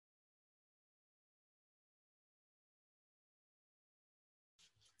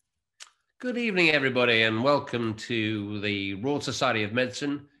Good evening, everybody, and welcome to the Royal Society of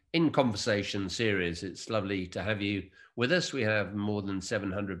Medicine In Conversation series. It's lovely to have you with us. We have more than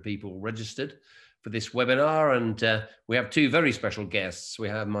 700 people registered for this webinar, and we have two very special guests. We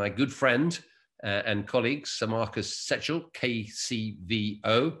have my good friend and colleague, Sir Marcus Setchell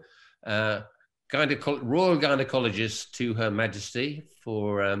KVCO, Royal Gynaecologist to Her Majesty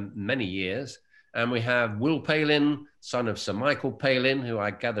for many years. And we have Will Palin, son of Sir Michael Palin, who I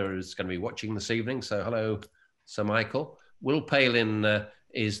gather is going to be watching this evening. So hello, Sir Michael. Will Palin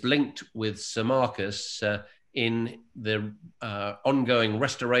is linked with Sir Marcus in the ongoing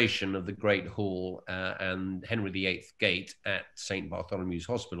restoration of the Great Hall and Henry VIII Gate at St Bartholomew's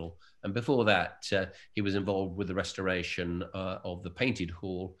Hospital. And before that, he was involved with the restoration of the Painted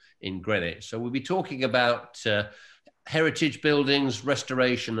Hall in Greenwich. So we'll be talking about heritage buildings,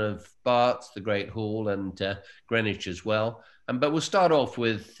 restoration of Barts, the Great Hall, and Greenwich as well. But we'll start off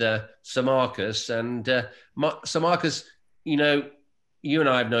with Sir Marcus. And Sir Marcus, you know, you and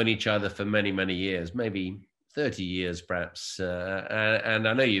I have known each other for many, many years, maybe 30 years perhaps, and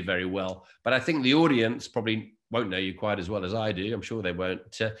I know you very well. But I think the audience probably won't know you quite as well as I do. I'm sure they won't.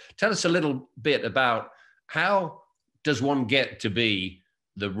 Tell us a little bit about how does one get to be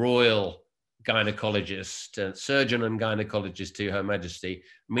the Royal Gynecologist, Surgeon and Gynecologist to Her Majesty.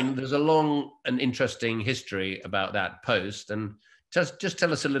 I mean, there's a long and interesting history about that post, and just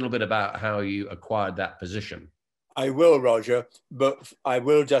tell us a little bit about how you acquired that position. I will, Roger, but I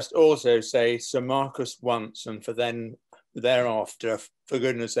will just also say Sir Marcus once, and for then thereafter, for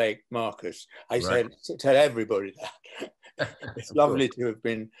goodness sake, Marcus. I said, tell everybody that. It's lovely to have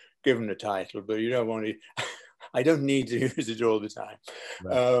been given a title, but you don't want to. I don't need to use it all the time.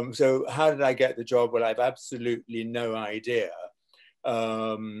 Right. So how did I get the job? Well, I've absolutely no idea.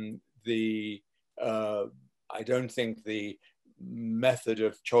 I don't think the method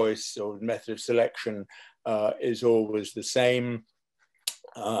of choice or method of selection is always the same.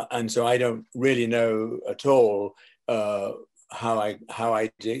 And so I don't really know at all how I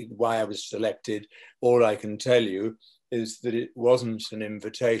did, why I was selected. All I can tell you is that it wasn't an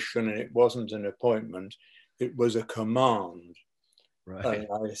invitation and it wasn't an appointment. It was a command. Right. And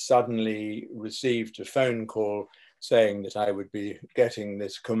I suddenly received a phone call saying that I would be getting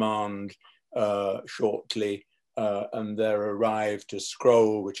this command shortly. And there arrived a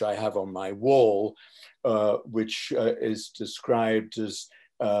scroll, which I have on my wall, which is described as,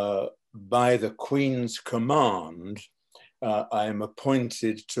 by the Queen's command, I am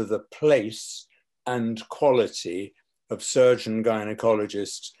appointed to the place and quality of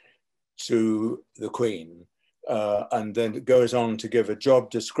Surgeon-Gynaecologist to the Queen. And then it goes on to give a job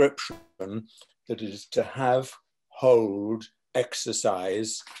description that is to have, hold,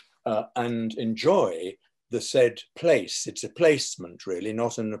 exercise, and enjoy the said place. It's a placement, really,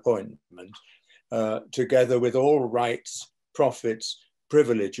 not an appointment, together with all rights, profits,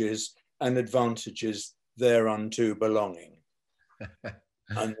 privileges, and advantages thereunto belonging.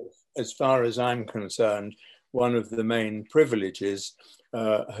 And as far as I'm concerned, one of the main privileges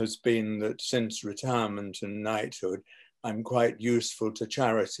has been that since retirement and knighthood, I'm quite useful to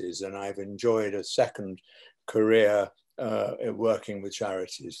charities, and I've enjoyed a second career working with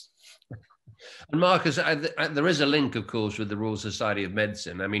charities. And Marcus, there is a link, of course, with the Royal Society of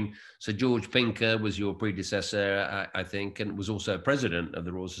Medicine. I mean, Sir George Pinker was your predecessor, I think, and was also president of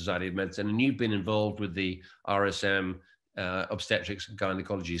the Royal Society of Medicine. And you've been involved with the RSM Obstetrics and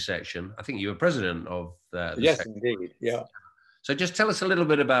Gynecology section. I think you were president of the yes, section. Indeed, yeah. So just tell us a little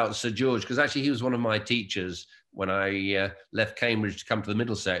bit about Sir George, because actually he was one of my teachers when I left Cambridge to come to the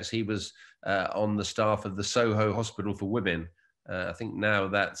Middlesex. He was on the staff of the Soho Hospital for Women. I think now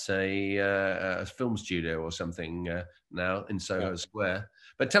that's a film studio or something now in Soho Square.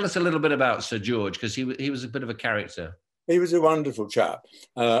 But tell us a little bit about Sir George, because he was a bit of a character. He was a wonderful chap.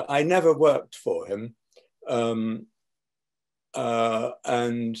 I never worked for him. And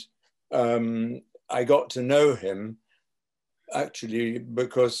I got to know him actually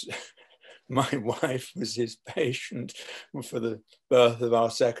because my wife was his patient for the birth of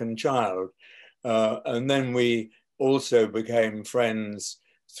our second child. And then we also became friends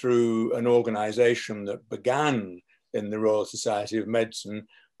through an organization that began in the Royal Society of Medicine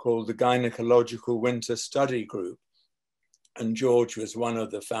called the Gynaecological Winter Study Group. And George was one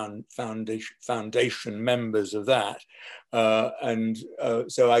of the foundation members of that.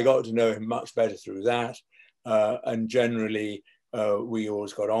 So I got to know him much better through that. And generally, we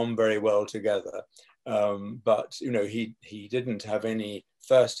always got on very well together. But, you know, he didn't have any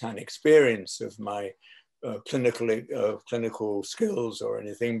first-hand experience of my clinical skills or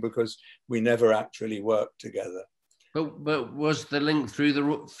anything, because we never actually worked together. But was the link through the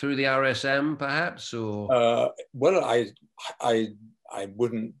RSM perhaps, or? Well, I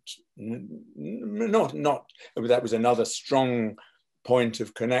wouldn't not that was another strong point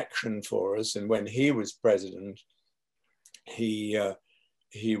of connection for us. And when he was president, he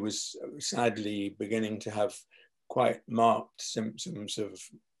was sadly beginning to have quite marked symptoms of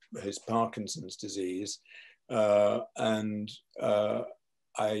his Parkinson's disease, and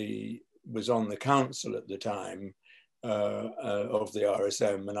I was on the council at the time of the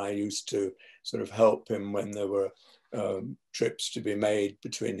RSM, and I used to sort of help him when there were trips to be made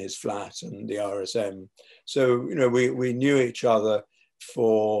between his flat and the RSM. So, you know, we knew each other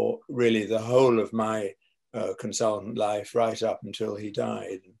for really the whole of my consultant life, right up until he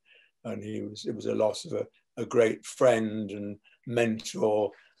died. And it was a loss of a great friend and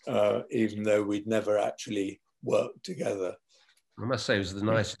mentor, even though we'd never actually worked together. I must say, he was the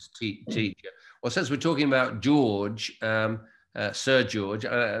nicest teacher. Well, since we're talking about George, Sir George,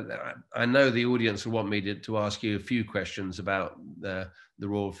 I know the audience will want me to ask you a few questions about the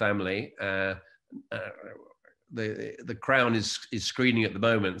royal family. The Crown is screening at the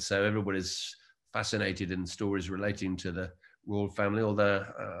moment, so everybody's fascinated in stories relating to the royal family, although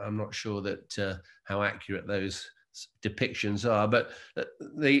I'm not sure that how accurate those depictions are. But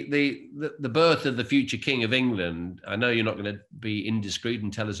the birth of the future King of England, I know you're not going to be indiscreet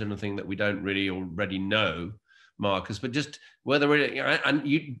and tell us anything that we don't really already know, Marcus, but just whether and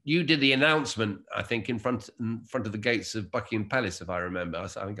you did the announcement, I think, in front of the gates of Buckingham Palace, if I remember. I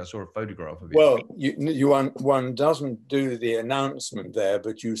think I saw a photograph of you. Well, one doesn't do the announcement there,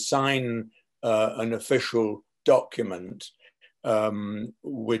 but you sign an official document,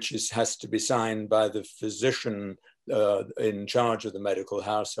 which has to be signed by the physician in charge of the medical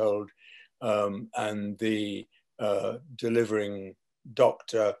household, and the delivering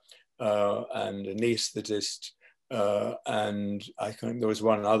doctor and anaesthetist, and I think there was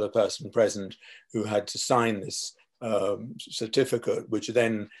one other person present who had to sign this certificate, which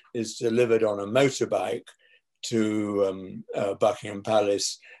then is delivered on a motorbike to Buckingham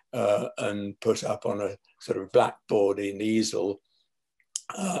Palace and put up on a sort of blackboard in easel.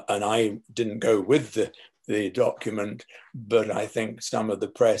 And I didn't go with the document, but I think some of the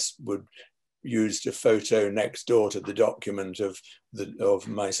press would used a photo next door to the document of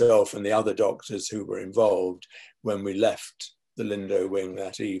myself and the other doctors who were involved when we left the Lindo wing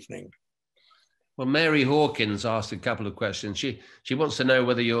that evening. Well, Mary Hawkins asked a couple of questions. She wants to know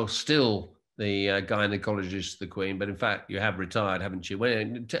whether you're still the gynecologist, the Queen, but in fact you have retired, haven't you?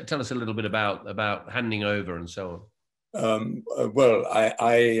 Tell us a little bit about handing over and so on. Well,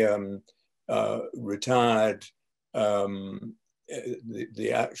 I retired.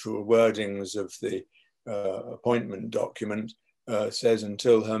 The actual wordings of the appointment document says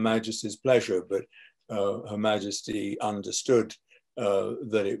until Her Majesty's pleasure, but Her Majesty understood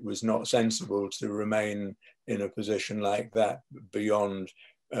that it was not sensible to remain in a position like that beyond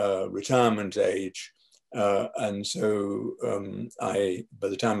retirement age. And so by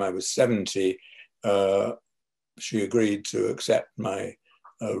the time I was 70, she agreed to accept my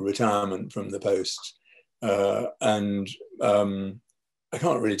retirement from the post. And I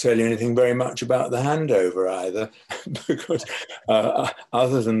can't really tell you anything very much about the handover either, because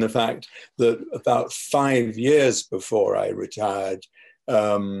other than the fact that about 5 years before I retired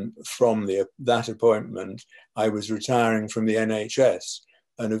from that appointment, I was retiring from the NHS.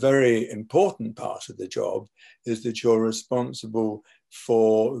 And a very important part of the job is that you're responsible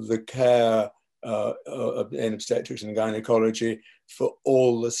for the care in obstetrics and gynecology for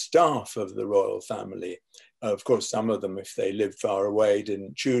all the staff of the royal family. Of course, some of them, if they lived far away,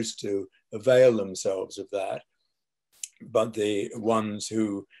 didn't choose to avail themselves of that. But the ones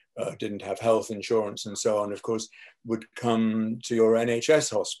who didn't have health insurance and so on, of course, would come to your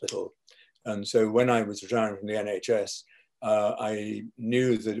NHS hospital. And so when I was retiring from the NHS, I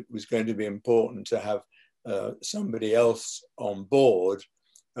knew that it was going to be important to have somebody else on board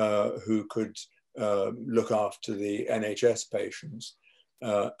who could look after the NHS patients.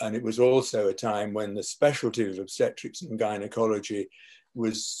 And it was also a time when the specialty of obstetrics and gynecology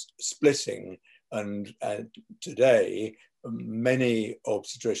was splitting. And today, many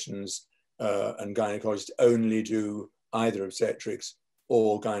obstetricians and gynecologists only do either obstetrics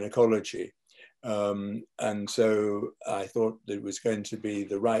or gynecology. And so I thought that it was going to be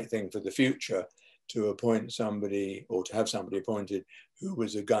the right thing for the future to appoint somebody, or to have somebody appointed who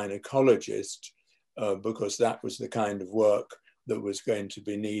was a gynecologist, because that was the kind of work that was going to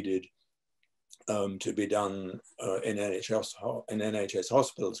be needed to be done in NHS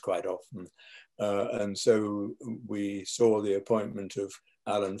hospitals quite often. And so we saw the appointment of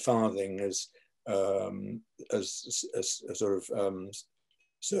Alan Farthing as as a sort of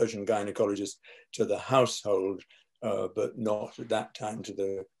surgeon-gynaecologist to the household, but not at that time to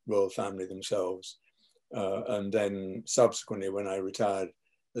the royal family themselves. And then subsequently, when I retired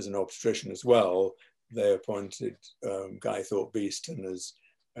as an obstetrician as well, they appointed Guy Thorpe Beeston as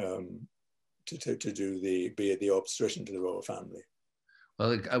to be the obstetrician to the royal family.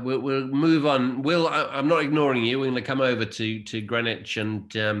 Well, we'll move on. Will, I'm not ignoring you. We're going to come over to Greenwich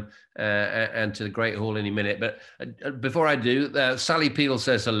and to the Great Hall any minute. But before I do, Sally Peel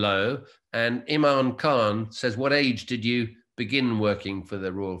says hello, and Iman Khan says, "What age did you begin working for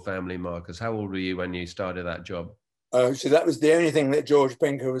the royal family, Marcus? How old were you when you started that job?" So that was the only thing that George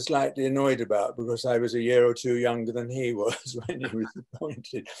Pinker was slightly annoyed about, because I was a year or two younger than he was when he was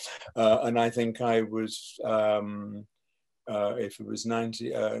appointed. And I think I was, if it was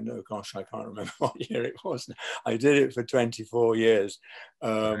 90, no, gosh, I can't remember what year it was. I did it for 24 years.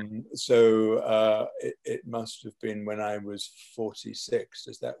 So it must have been when I was 46.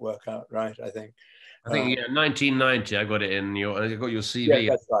 Does that work out right, I think? I think, yeah, 1990, I got it in I got your CV.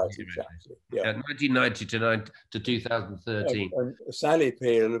 Yeah, that's right, exactly. Yeah. 1990 to 2013. And Sally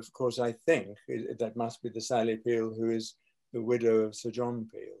Peel, of course, I think that must be the Sally Peel who is the widow of Sir John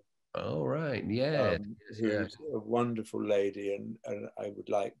Peel. Oh, right, yeah. Who's a wonderful lady, and I would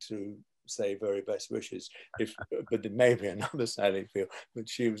like to say very best wishes, but there may be another Sally Peel, but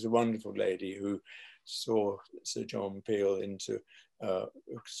she was a wonderful lady who saw Sir John Peel into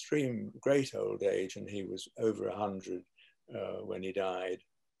extreme great old age, and he was over 100 when he died.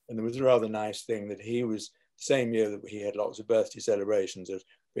 And there was a rather nice thing that he was, the same year that he had lots of birthday celebrations of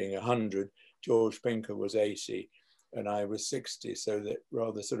being 100, George Pinker was 80 and I was 60, so that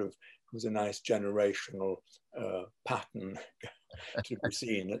rather sort of was a nice generational pattern to be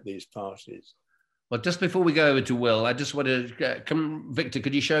seen at these parties. Well, just before we go over to Will, I just want to Victor,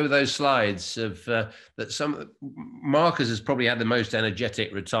 could you show those slides of that Marcus has probably had the most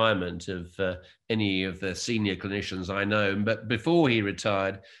energetic retirement of any of the senior clinicians I know. But before he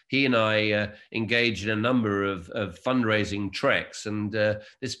retired, he and I engaged in a number of fundraising treks. And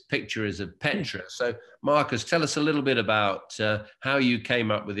this picture is of Petra. So Marcus, tell us a little bit about how you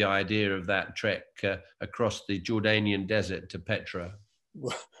came up with the idea of that trek across the Jordanian desert to Petra.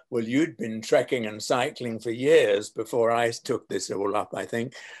 Well, you'd been trekking and cycling for years before I took this all up, I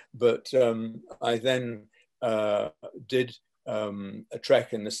think. But I then did a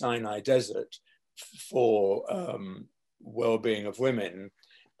trek in the Sinai Desert for well-being of women.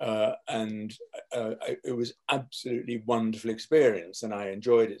 And it was absolutely wonderful experience, and I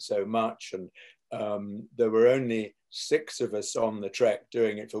enjoyed it so much. And there were only 6 of us on the trek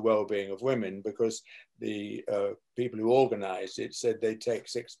doing it for well-being of women, because the people who organized it said they'd take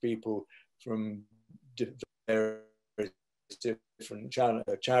 6 people from various different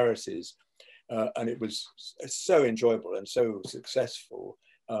charities. And it was so enjoyable and so successful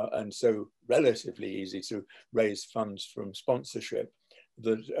and so relatively easy to raise funds from sponsorship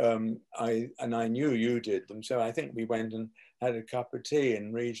that I knew you did them. So I think we went and had a cup of tea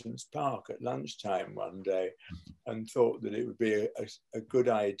in Regent's Park at lunchtime one day and thought that it would be a good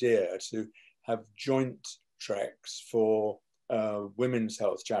idea to have joint treks for women's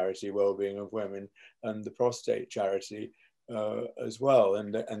health charity, Wellbeing of Women, and the prostate charity as well.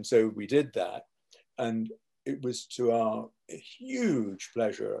 And so we did that. And it was to our huge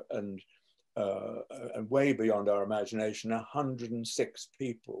pleasure and way beyond our imagination, 106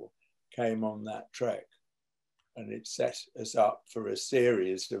 people came on that trek. And it set us up for a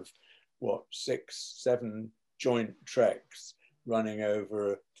series of, 6, 7 joint treks running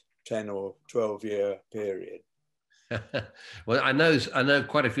over a 10 or 12-year period. Well, I know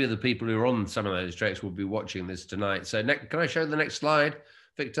quite a few of the people who are on some of those treks will be watching this tonight. So can I show the next slide,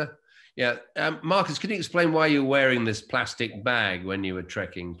 Victor? Yeah, Marcus, can you explain why you're wearing this plastic bag when you were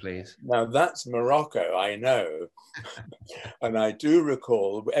trekking, please? Now that's Morocco, I know. And I do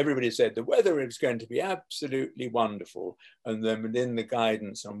recall everybody said the weather is going to be absolutely wonderful. And then within the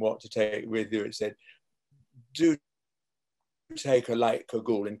guidance on what to take with you, it said, do take a light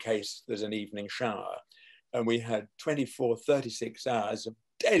cagoule in case there's an evening shower. And we had 24, 36 hours of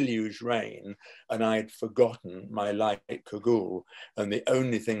deluge rain, and I'd forgotten my light cagoule. And the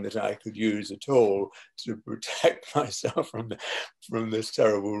only thing that I could use at all to protect myself from this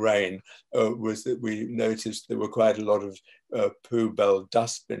terrible rain was that we noticed there were quite a lot of Poo-Bell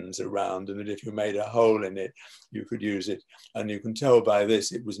dustbins around, and that if you made a hole in it, you could use it. And you can tell by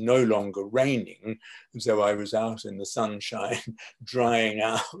this, it was no longer raining. And so I was out in the sunshine, drying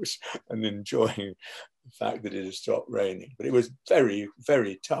out and enjoying the fact that it had stopped raining. But it was very,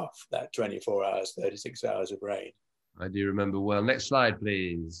 very tough, that 24 hours, 36 hours of rain. I do remember well. Next slide,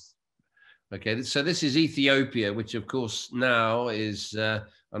 please. Okay, so this is Ethiopia, which of course now is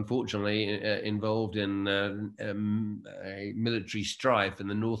unfortunately involved in a military strife in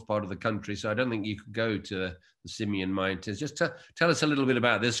the north part of the country. So I don't think you could go to the Simeon Mitres. Just tell us a little bit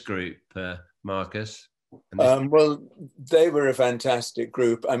about this group, Marcus. Well, they were a fantastic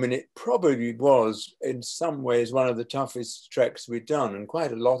group. I mean, it probably was in some ways one of the toughest treks we'd done, and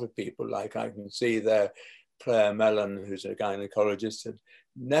quite a lot of people, like I can see there, Claire Mellon, who's a gynecologist, had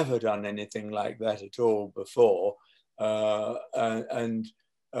never done anything like that at all before. It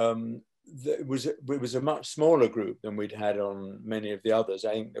was a much smaller group than we'd had on many of the others.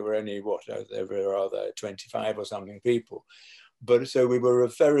 I think there were only, there were other 25 or something people. But so we were a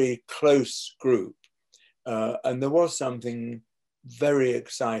very close group. And there was something very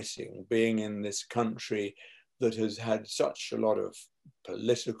exciting being in this country that has had such a lot of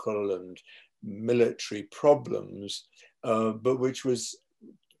political and military problems, but which was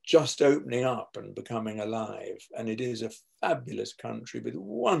just opening up and becoming alive. And it is a fabulous country with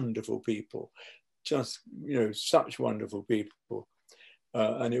wonderful people, just, such wonderful people.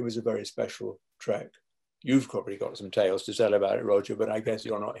 And it was a very special trek. You've probably got some tales to tell about it, Roger, but I guess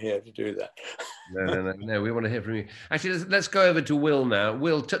you're not here to do that. No, we want to hear from you. Actually, let's go over to Will now.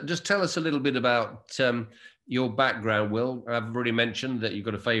 Will, just tell us a little bit about your background, Will. I've already mentioned that you've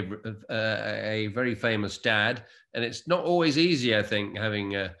got a very famous dad, and it's not always easy, I think,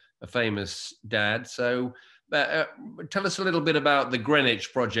 having a famous dad. So tell us a little bit about the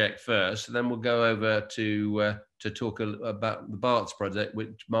Greenwich project first, and then we'll go over to talk about the Barts project,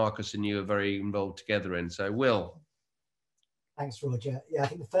 which Marcus and you are very involved together in. So, Will. Thanks, Roger. Yeah, I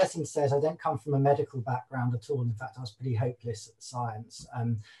think the first thing to say is I don't come from a medical background at all. In fact, I was pretty hopeless at science.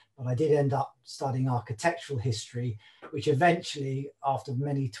 But I did end up studying architectural history, which eventually, after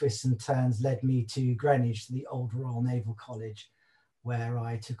many twists and turns, led me to Greenwich, the old Royal Naval College, where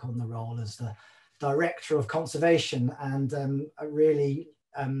I took on the role as the director of conservation. And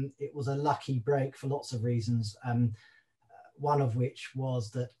it was a lucky break for lots of reasons. One of which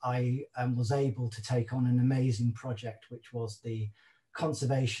was that I was able to take on an amazing project, which was the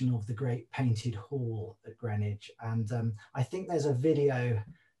conservation of the Great Painted Hall at Greenwich. And I think there's a video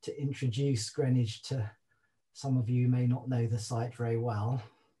to introduce Greenwich to some of you who may not know the site very well,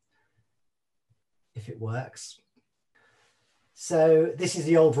 if it works. So this is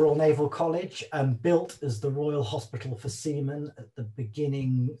the old Royal Naval College, built as the Royal Hospital for Seamen at the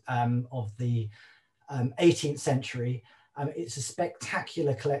beginning of the 18th century. It's a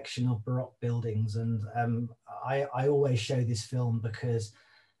spectacular collection of Baroque buildings, and I always show this film because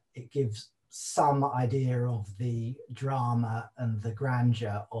it gives some idea of the drama and the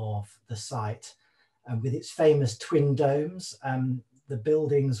grandeur of the site. With its famous twin domes, the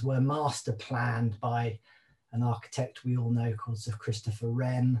buildings were master planned by an architect we all know called Sir Christopher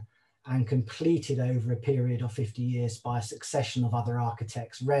Wren, and completed over a period of 50 years by a succession of other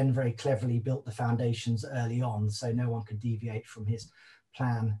architects. Wren very cleverly built the foundations early on, so no one could deviate from his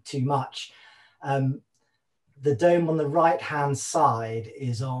plan too much. The dome on the right-hand side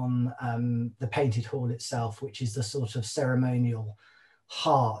is on the Painted Hall itself, which is the sort of ceremonial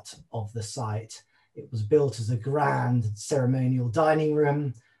heart of the site. It was built as a grand ceremonial dining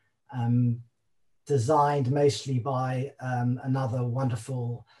room, designed mostly by another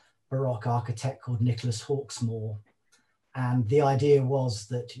wonderful Baroque architect called Nicholas Hawksmoor. And the idea was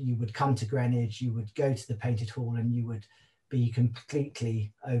that you would come to Greenwich, you would go to the Painted Hall, and you would be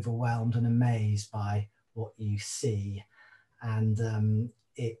completely overwhelmed and amazed by what you see. And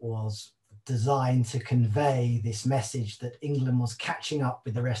it was designed to convey this message that England was catching up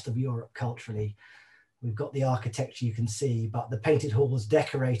with the rest of Europe culturally. We've got the architecture you can see, but the Painted Hall was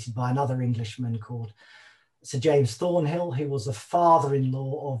decorated by another Englishman called Sir James Thornhill, who was the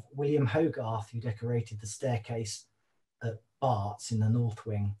father-in-law of William Hogarth, who decorated the staircase at Barts in the North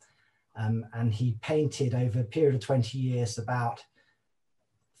Wing. And he painted over a period of 20 years about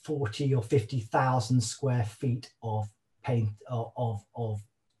 40 or 50,000 square feet of paint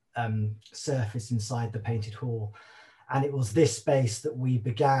surface inside the Painted Hall. And it was this space that we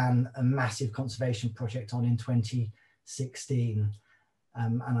began a massive conservation project on in 2016.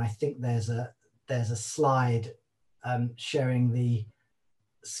 And I think there's a slide showing the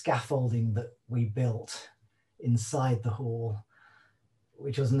scaffolding that we built inside the hall,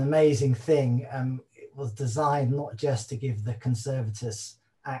 which was an amazing thing. It was designed not just to give the conservators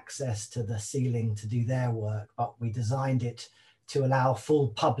access to the ceiling to do their work, but we designed it to allow full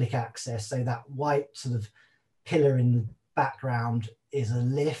public access. So that white sort of pillar in the background is a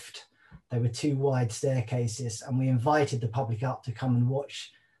lift. There were two wide staircases, and we invited the public up to come and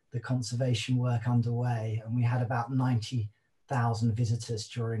watch the conservation work underway. And we had about 90,000 1,000 visitors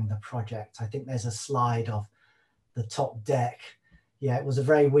during the project. I think there's a slide of the top deck. Yeah, it was a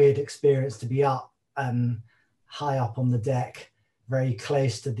very weird experience to be up, high up on the deck, very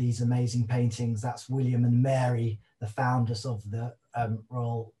close to these amazing paintings. That's William and Mary, the founders of the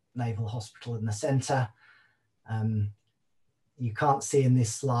Royal Naval Hospital in the centre. You can't see in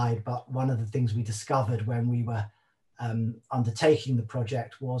this slide, but one of the things we discovered when we were undertaking the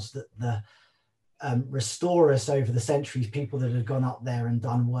project was that the restorers over the centuries, people that had gone up there and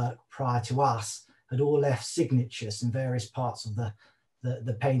done work prior to us, had all left signatures in various parts of the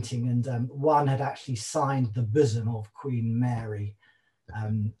painting, and one had actually signed the bosom of Queen Mary,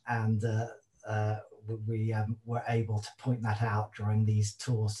 and we were able to point that out during these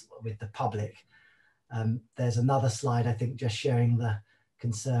tours with the public. There's another slide, I think, just showing the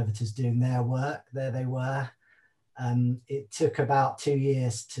conservators doing their work. There they were. It took about 2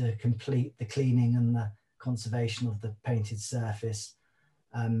 years to complete the cleaning and the conservation of the painted surface.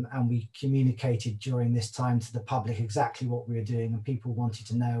 And we communicated during this time to the public exactly what we were doing, and people wanted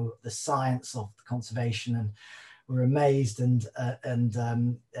to know the science of the conservation, and were amazed and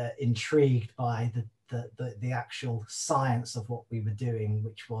intrigued by the actual science of what we were doing,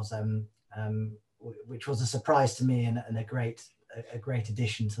 which was a surprise to me and a great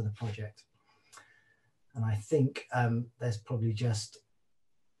addition to the project. And I think there's probably just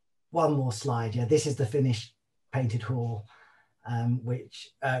one more slide. Yeah, this is the finished painted hall,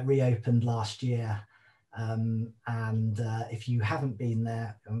 which reopened last year. And if you haven't been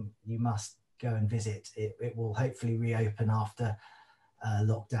there, you must go and visit. It will hopefully reopen after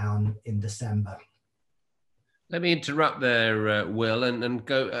lockdown in December. Let me interrupt there, Will, and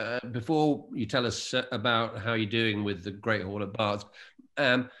go before you tell us about how you're doing with the Great Hall of Barts.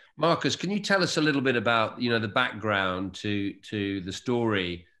 Marcus, can you tell us a little bit about the background to the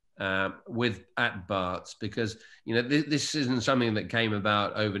story at Barts? Because this isn't something that came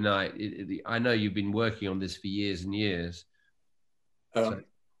about overnight. I know you've been working on this for years and years.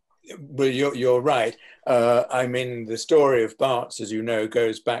 Well, you're right. I mean, the story of Barts, as you know,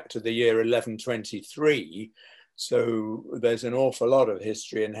 goes back to the year 1123. So there's an awful lot of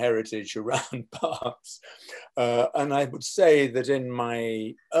history and heritage around Barts. And I would say that in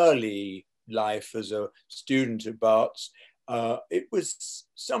my early life as a student at Barts, it was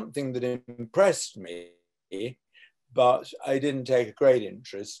something that impressed me, but I didn't take a great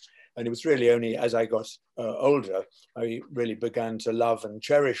interest. And it was really only as I got older, I really began to love and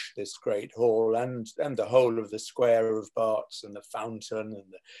cherish this great hall and the whole of the square of Barts and the fountain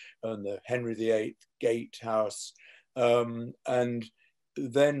and the Henry VIII gatehouse. And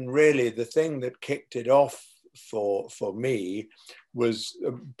then really the thing that kicked it off for me was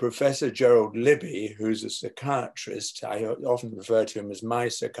Professor Gerald Libby, who's a psychiatrist. I often refer to him as my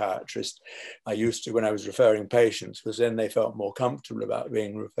psychiatrist. I used to when I was referring patients, because then they felt more comfortable about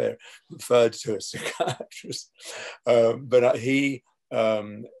being referred to as psychiatrist. But he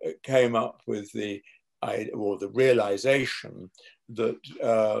came up with the realization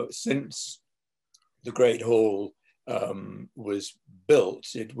that since the Great Hall was built,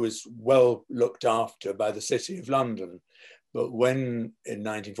 it was well looked after by the City of London. But when in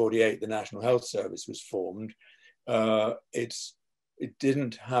 1948 the National Health Service was formed, it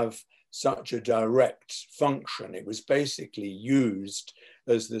didn't have such a direct function. It was basically used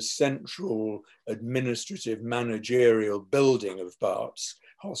as the central administrative managerial building of Barts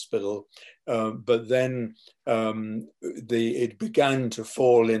Hospital, but then it began to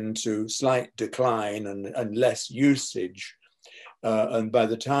fall into slight decline and less usage. And by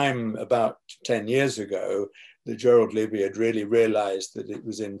the time about 10 years ago, that Gerald Libby had really realized that it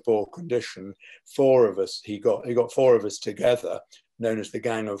was in poor condition, he got four of us together, known as the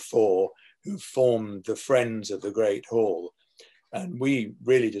Gang of Four, who formed the Friends of the Great Hall. And we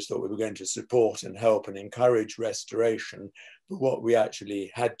really just thought we were going to support and help and encourage restoration. But what we actually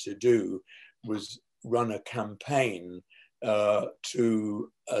had to do was run a campaign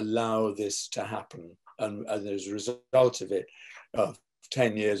to allow this to happen. And as a result of it,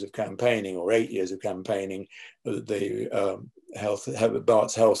 10 years of campaigning or 8 years of campaigning, the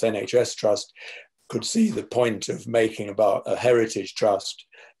Barts Health NHS Trust could see the point of making about a heritage trust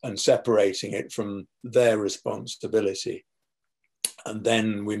and separating it from their responsibility. And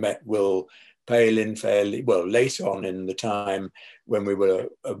then we met Will Palin later on in the time when we were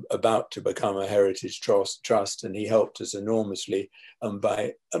about to become a heritage trust, and he helped us enormously. And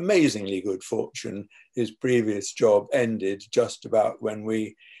by amazingly good fortune, his previous job ended just about when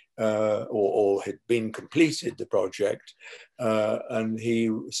we or had been completed the project, and he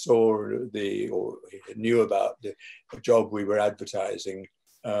saw he knew about the job we were advertising,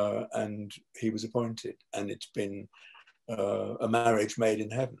 and he was appointed. And it's been a marriage made in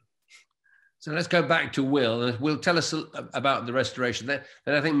heaven. So let's go back to Will. Will, tell us about the restoration. Then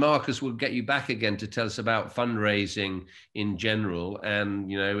I think Marcus will get you back again to tell us about fundraising in general,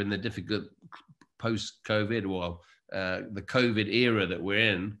 and in the difficult post-COVID, the COVID era that we're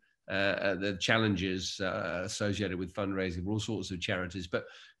in, the challenges associated with fundraising for all sorts of charities. But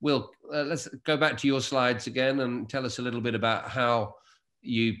Will, let's go back to your slides again and tell us a little bit about how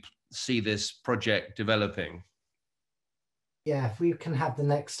you see this project developing. Yeah, if we can have the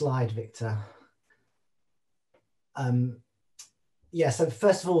next slide, Victor. Yeah, so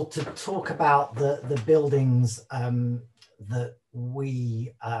first of all, to talk about the buildings that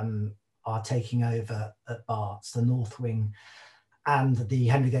we are taking over at Barts, the North Wing and the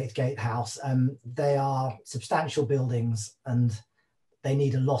Henry VIII Gatehouse. They are substantial buildings and they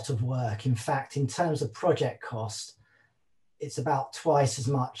need a lot of work. In fact, in terms of project cost, it's about twice as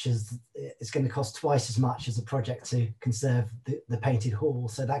much as, it's going to cost twice as much as a project to conserve the painted hall.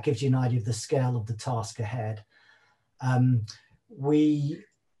 So that gives you an idea of the scale of the task ahead. We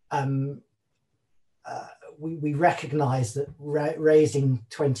recognise that raising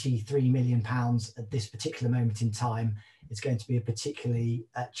 £23 million at this particular moment in time is going to be a particularly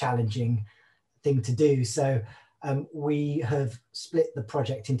challenging thing to do. So we have split the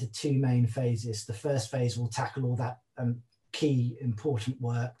project into two main phases. The first phase will tackle all that key important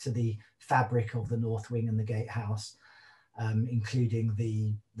work to the fabric of the North Wing and the Gatehouse, including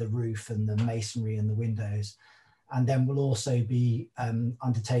the roof and the masonry and the windows. And then we'll also be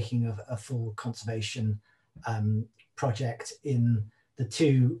undertaking a full conservation project in the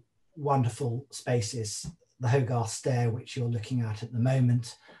two wonderful spaces, the Hogarth Stair, which you're looking at the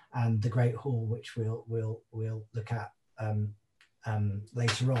moment, and the Great Hall, which we'll look at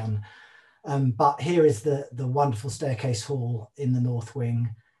later on. But here is the wonderful staircase hall in the North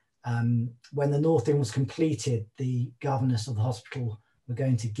Wing. When the North Wing was completed, the governors of the hospital were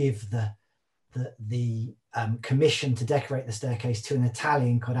going to give the commission to decorate the staircase to an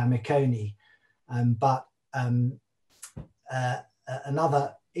Italian called Amiconi. But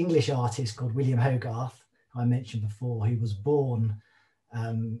another English artist called William Hogarth, who I mentioned before, who was born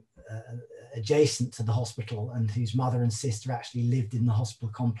adjacent to the hospital and whose mother and sister actually lived in the hospital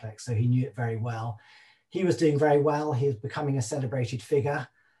complex, so he knew it very well. He was doing very well. He was becoming a celebrated figure,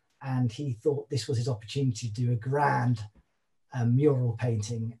 and he thought this was his opportunity to do a grand mural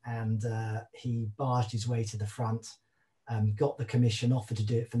painting, and he barged his way to the front, got the commission, offered to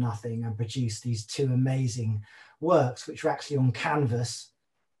do it for nothing, and produced these two amazing works, which were actually on canvas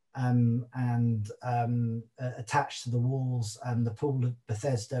and attached to the walls, and the Pool of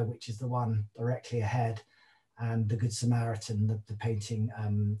Bethesda, which is the one directly ahead, and the Good Samaritan, the painting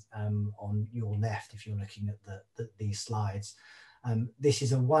on your left, if you're looking at these slides. This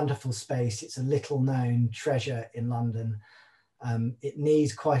is a wonderful space. It's a little known treasure in London. It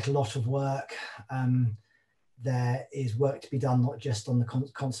needs quite a lot of work. There is work to be done, not just on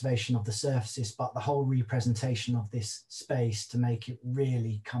the conservation of the surfaces, but the whole representation of this space to make it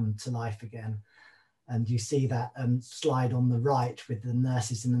really come to life again. And you see that slide on the right with the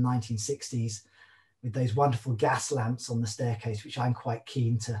nurses in the 1960s with those wonderful gas lamps on the staircase, which I'm quite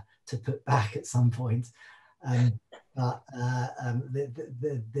keen to put back at some point. But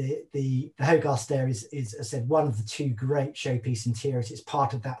the Hogarth Stair is, as I said, one of the two great showpiece interiors. It's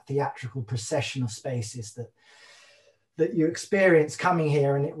part of that theatrical procession of spaces that you experience coming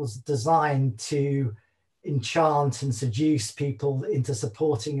here, and it was designed to enchant and seduce people into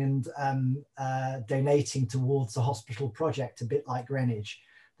supporting and donating towards the hospital project, a bit like Greenwich.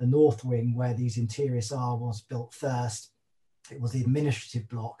 The North Wing, where these interiors are, was built first. It was the administrative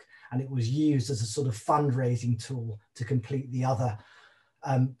block, and it was used as a sort of fundraising tool to complete the other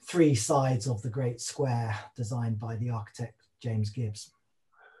three sides of the Great Square designed by the architect James Gibbs.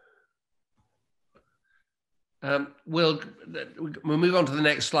 We'll move on to the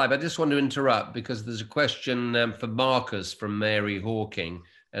next slide. I just want to interrupt because there's a question for Marcus from Mary Hawking.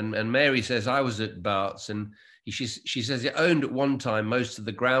 And Mary says, I was at Barts, and she says it owned at one time most of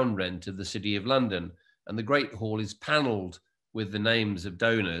the ground rent of the City of London. And the Great Hall is panelled with the names of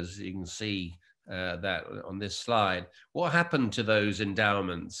donors. You can see that on this slide. What happened to those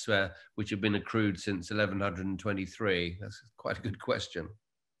endowments which have been accrued since 1123? That's quite a good question.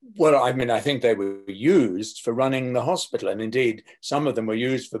 Well, I mean, I think they were used for running the hospital, and indeed some of them were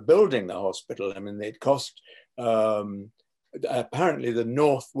used for building the hospital. I mean, it cost, apparently the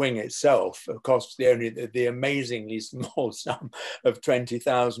North Wing itself cost the amazingly small sum of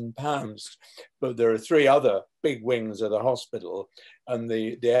 £20,000. But there are three other big wings of the hospital, and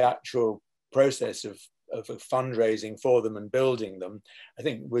the actual process of fundraising for them and building them, I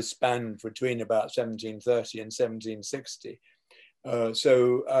think was spanned between about 1730 and 1760.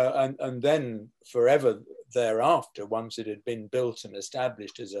 And then forever thereafter, once it had been built and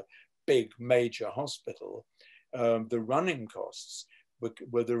established as a big major hospital, the running costs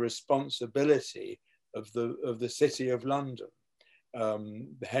were the responsibility of the City of London.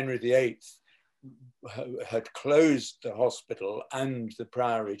 Henry VIII had closed the hospital and the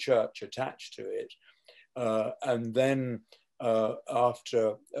Priory Church attached to it. And then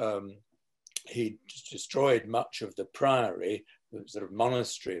after he destroyed much of the priory, the sort of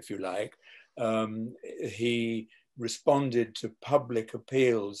monastery, if you like, he responded to public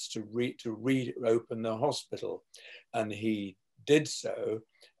appeals to reopen the hospital. And he did so,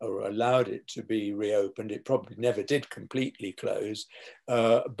 or allowed it to be reopened. It probably never did completely close,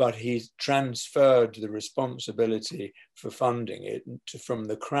 but he transferred the responsibility for funding it from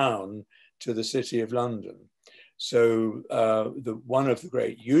the Crown to the City of London. So one of the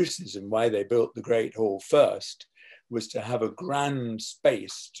great uses and why they built the Great Hall first was to have a grand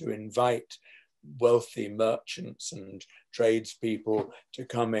space to invite wealthy merchants and tradespeople to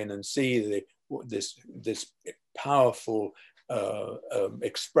come in and see this powerful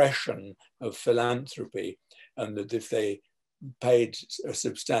expression of philanthropy, and that if they paid a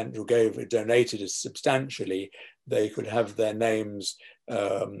substantial, donated substantially, they could have their names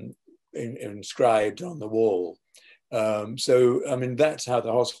inscribed on the wall. So, I mean, that's how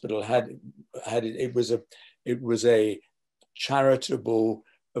the hospital had it. It was a charitable,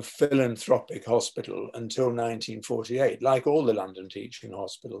 a philanthropic hospital until 1948, like all the London teaching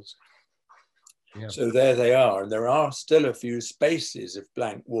hospitals. Yeah. So there they are, and there are still a few spaces of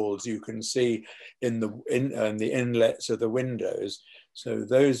blank walls you can see in the inlets of the windows. So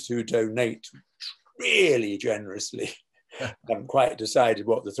those who donate really generously, haven't quite decided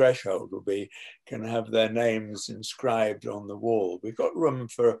what the threshold will be, can have their names inscribed on the wall. We've got room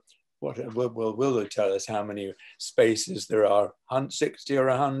for what? Will they tell us how many spaces there are? 60 or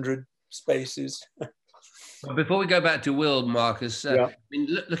 100 spaces? Well, before we go back to Will, Marcus, yeah. I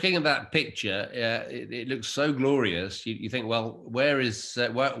mean, looking at that picture, it looks so glorious. You think, well,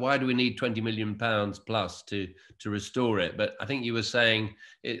 why do we need £20 million plus to restore it? But I think you were saying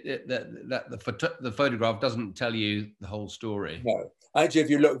that the photograph doesn't tell you the whole story. No, actually,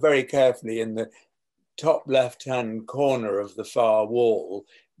 if you look very carefully in the top left-hand corner of the far wall,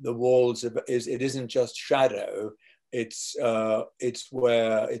 the walls it isn't just shadow; it's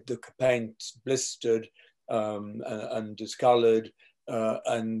where the paint's blistered. And discolored,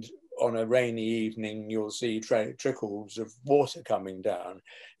 and on a rainy evening you'll see trickles of water coming down.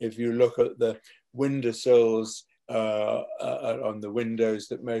 If you look at the windowsills on the windows,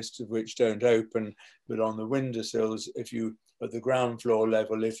 that most of which don't open, but on the windowsills, if you at the ground floor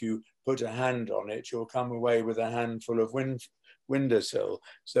level, if you put a hand on it, you'll come away with a handful of windowsill.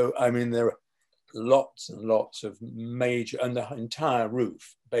 So I mean, there are lots and lots of major, and the entire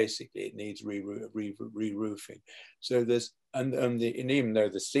roof, basically, it needs re-roofing. So there's, and even though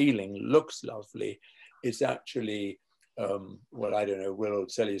the ceiling looks lovely, it's actually, well, I don't know, Will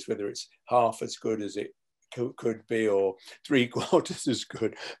tell you whether it's half as good as it could be or 3/4 as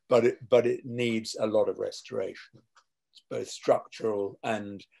good, but it needs a lot of restoration. It's both structural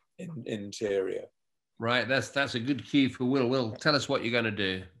and interior. Right, that's a good cue for Will. Will, tell us what you're going to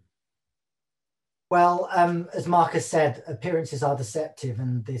do. Well, as Marcus said, appearances are deceptive,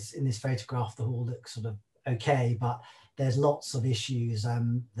 and in this photograph, the hall looks sort of okay, but there's lots of issues.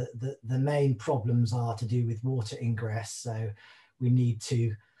 The main problems are to do with water ingress. So we need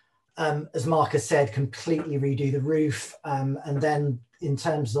to, as Marcus said, completely redo the roof. And then in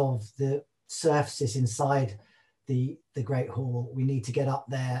terms of the surfaces inside the Great Hall, we need to get up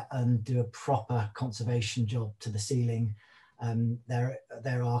there and do a proper conservation job to the ceiling. There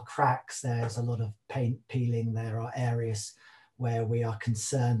are cracks, there's a lot of paint peeling, there are areas where we are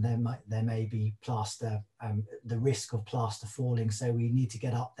concerned there may be plaster, the risk of plaster falling. So we need to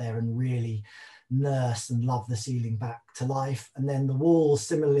get up there and really nurse and love the ceiling back to life. And then the walls,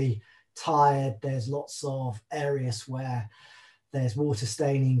 similarly tired, there's lots of areas where there's water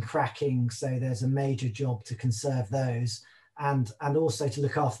staining, cracking. So there's a major job to conserve those. And also to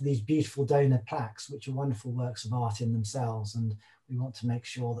look after these beautiful donor plaques, which are wonderful works of art in themselves. And we want to make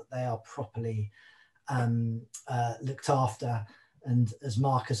sure that they are properly looked after. And as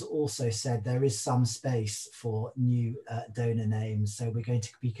Marcus also said, there is some space for new donor names. So we're going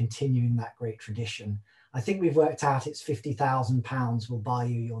to be continuing that great tradition. I think we've worked out it's £50,000 will buy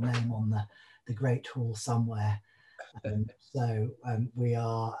you your name on the Great Hall somewhere. We're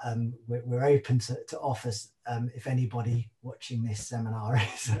open to offers if anybody watching this seminar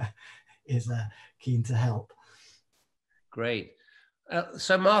is keen to help. Great.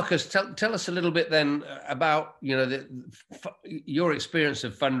 So Marcus, tell us a little bit then about, you know, your experience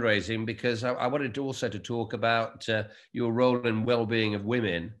of fundraising, because I wanted to also to talk about your role in well-being of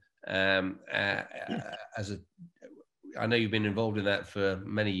women. I know you've been involved in that for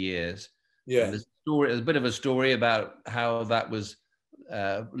many years. Yeah. And there's a bit of a story about how that was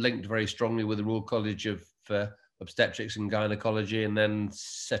linked very strongly with the Royal College of Obstetrics and Gynaecology, and then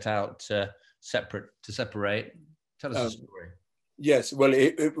set out to separate. Tell us the story. Yes, well,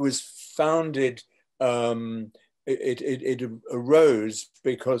 it was founded, it arose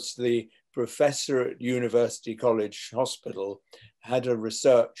because the professor at University College Hospital had a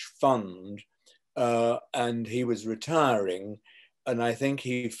research fund, and he was retiring, and I think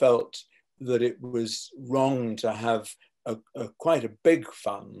he felt that it was wrong to have quite a big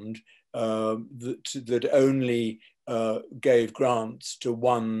fund that only gave grants to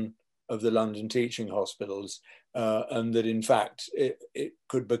one of the London teaching hospitals, and that in fact it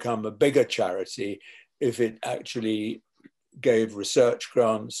could become a bigger charity if it actually gave research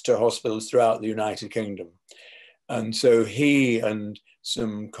grants to hospitals throughout the United Kingdom. And so he and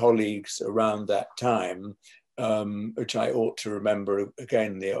some colleagues around that time, which I ought to remember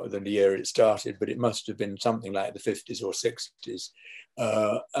again the year it started, but it must have been something like the 50s or 60s.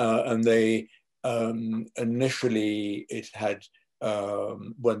 And they initially it had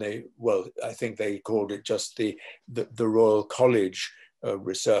I think they called it just the Royal College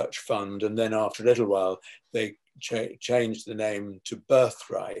Research Fund, and then after a little while they changed the name to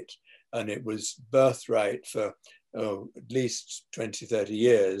Birthright, and it was Birthright for at least 20-30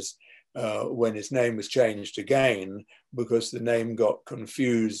 years, when its name was changed again because the name got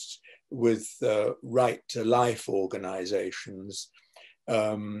confused with Right to Life organizations.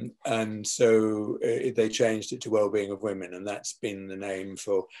 And so they changed it to Wellbeing of Women, and that's been the name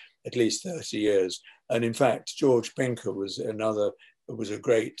for at least 30 years. And in fact, George Pinker was a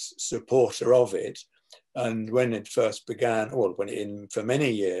great supporter of it. And when it first began, or for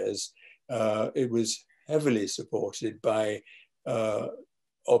many years, it was heavily supported by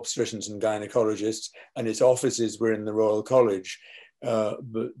obstetricians and gynecologists, and its offices were in the Royal College.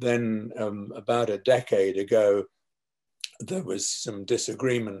 But then about a decade ago, there was some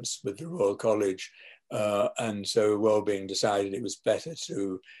disagreements with the Royal College, and so Wellbeing decided it was better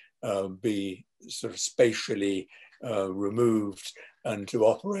to be sort of spatially removed and to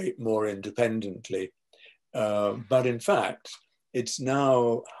operate more independently. But in fact, it's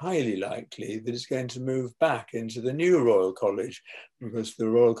now highly likely that it's going to move back into the new Royal College, because the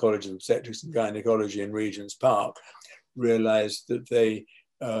Royal College of Obstetrics and Gynaecology in Regent's Park realized that they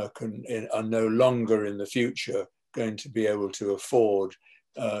are no longer in the future going to be able to afford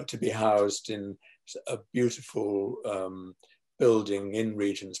to be housed in a beautiful building in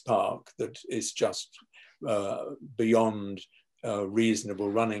Regent's Park that is just beyond reasonable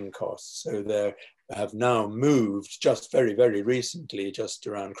running costs. So they have now moved just very, very recently, just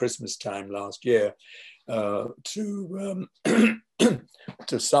around Christmas time last year, to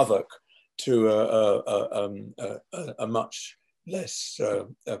to Southwark, to a much less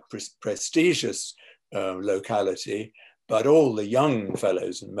prestigious locality, but all the young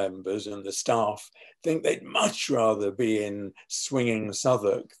fellows and members and the staff think they'd much rather be in swinging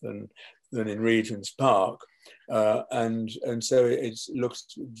Southwark than in Regent's Park. And so it looks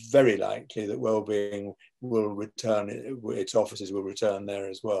very likely that Wellbeing will return, its offices will return there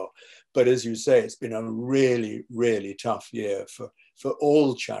as well. But as you say, it's been a really, really tough year for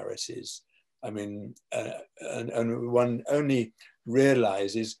all charities. I mean, and one only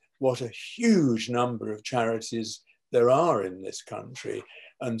realizes what a huge number of charities there are in this country,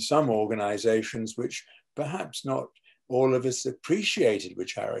 and some organizations which perhaps not all of us appreciated with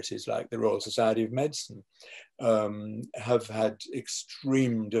charities, like the Royal Society of Medicine, have had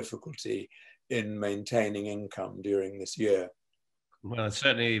extreme difficulty in maintaining income during this year. Well,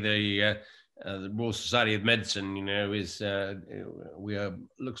 certainly the Royal Society of Medicine, you know, is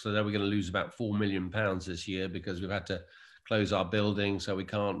looks like we're going to lose about £4 million this year, because we've had to close our building, so we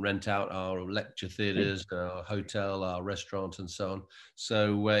can't rent out our lecture theatres, our hotel, our restaurant, and so on.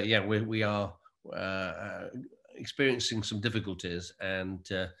 So yeah, we are experiencing some difficulties, and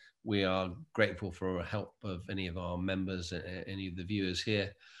we are grateful for help of any of our members, any of the viewers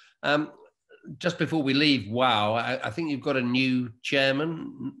here. Just before we leave WOW, I think you've got a new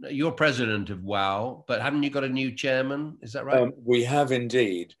chairman. You're president of WOW, but haven't you got a new chairman? Is that right? We have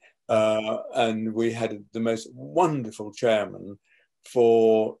indeed. And we had the most wonderful chairman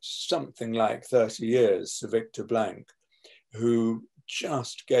for something like 30 years, Sir Victor Blank, who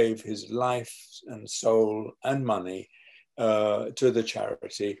just gave his life and soul and money to the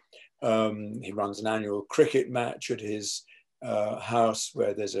charity. He runs an annual cricket match at his house,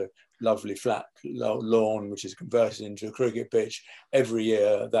 where there's a lovely flat lawn which is converted into a cricket pitch. Every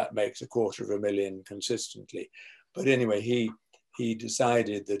year that makes $250,000 consistently. But anyway, he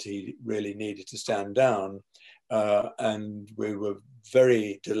decided that he really needed to stand down, and we were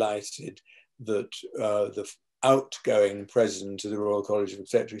very delighted that the outgoing president of the Royal College of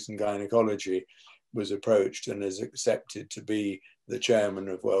Obstetrics and Gynaecology was approached and is accepted to be the chairman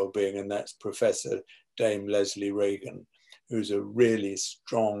of Wellbeing, and that's Professor Dame Leslie Reagan, who's a really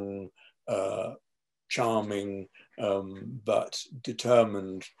strong, charming, but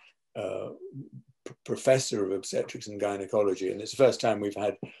determined professor of obstetrics and gynecology. And it's the first time we've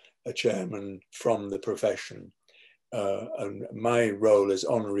had a chairman from the profession. And my role as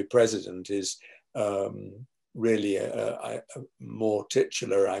honorary president is really more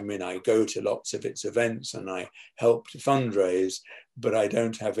titular. I mean, I go to lots of its events and I help to fundraise, but I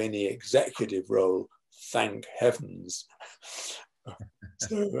don't have any executive role, thank heavens.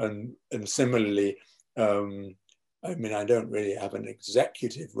 So, and similarly, I mean, I don't really have an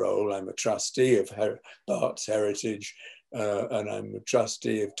executive role. I'm a trustee of Barts Heritage, and I'm a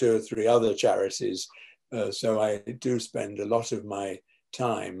trustee of 2 or 3 other charities. So I do spend a lot of my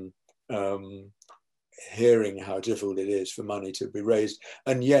time hearing how difficult it is for money to be raised.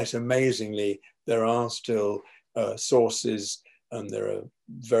 And yet, amazingly, there are still sources, and there are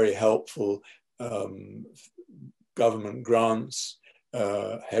very helpful government grants,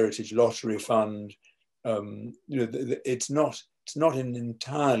 Heritage Lottery Fund. You know, it's not an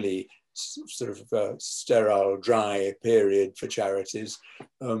entirely sort of sterile, dry period for charities.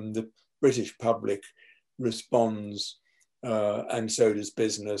 The British public responds, and so does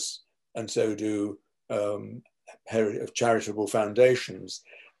business, and so do charitable foundations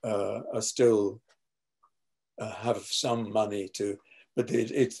are still have some money to, but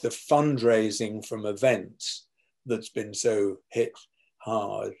it's the fundraising from events that's been so hit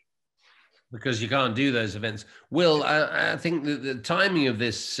hard. Because you can't do those events. Will, I think that the timing of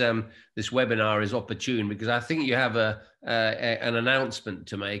this this webinar is opportune, because I think you have an announcement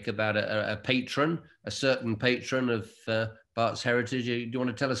to make about a patron, a certain patron of Barts Heritage. Do you want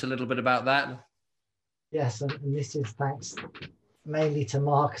to tell us a little bit about that? Yes, and this is thanks mainly to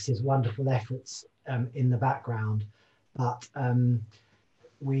Marcus's wonderful efforts in the background. But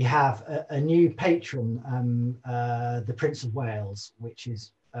we have a new patron, the Prince of Wales, which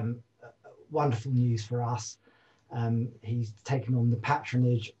is wonderful news for us. He's taken on the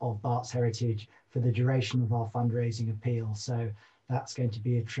patronage of Barts Heritage for the duration of our fundraising appeal. So that's going to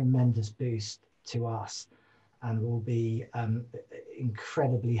be a tremendous boost to us and will be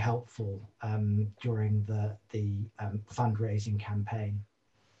incredibly helpful during the fundraising campaign.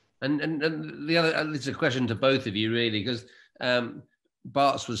 And the other, it's a question to both of you really, because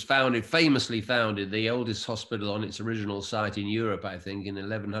Barts was famously founded, the oldest hospital on its original site in Europe, I think, in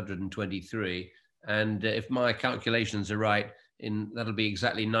 1123. And if my calculations are right, that'll be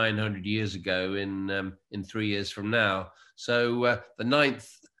exactly 900 years ago in 3 years from now. So the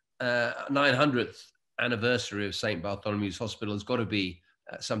 900th anniversary of St Bartholomew's Hospital has got to be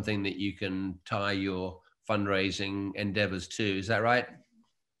something that you can tie your fundraising endeavours to. Is that right?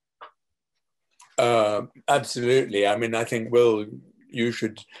 Absolutely. I mean, I think, Will, you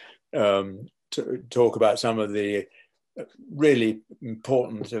should talk about some of the really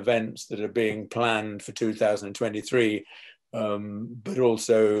important events that are being planned for 2023, but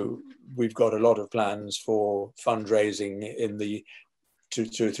also we've got a lot of plans for fundraising in the 2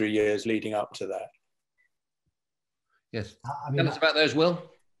 or 3 years leading up to that. Yes. Tell us about those, Will.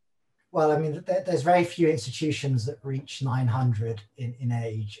 Well, I mean, there's very few institutions that reach 900 in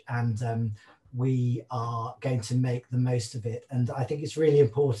age, and we are going to make the most of it. And I think it's really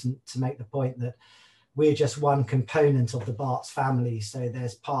important to make the point that we're just one component of the Barts family. So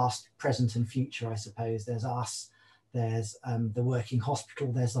there's past, present and future, I suppose. There's us, there's the working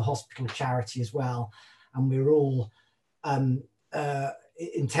hospital, there's the hospital charity as well. And we're all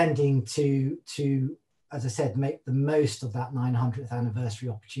intending to, as I said, make the most of that 900th anniversary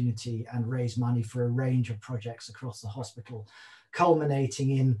opportunity and raise money for a range of projects across the hospital,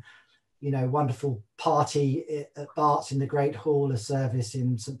 culminating in, you know, wonderful party at Barts in the Great Hall, a service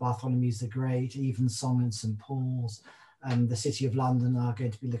in St Bartholomew's the Great, Evensong and St Paul's. The City of London are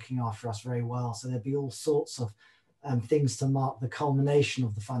going to be looking after us very well. So there'll be all sorts of things to mark the culmination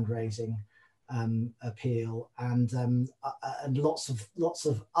of the fundraising appeal, and lots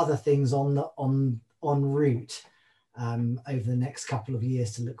of other things en route over the next couple of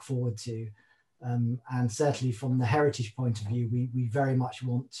years to look forward to. And certainly from the heritage point of view, we very much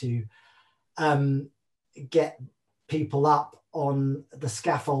want to get people up on the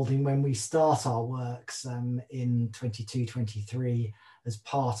scaffolding when we start our works in 22, 23 as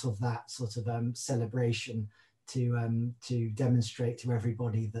part of that sort of celebration to demonstrate to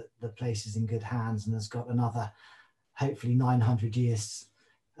everybody that the place is in good hands and has got another, hopefully 900 years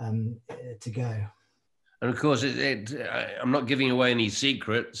to go. And of course, I'm not giving away any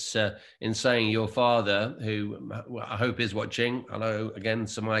secrets in saying your father, who I hope is watching, hello again,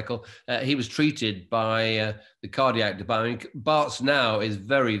 Sir Michael, he was treated by the cardiac department. Barts now is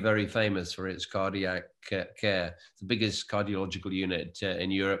very, very famous for its cardiac care. It's the biggest cardiological unit in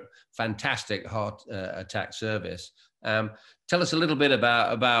Europe. Fantastic heart attack service. Tell us a little bit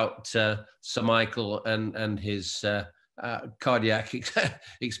about Sir Michael and his cardiac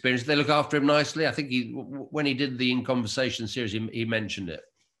experience. They look after him nicely. I think when he did the In Conversation series, he mentioned it.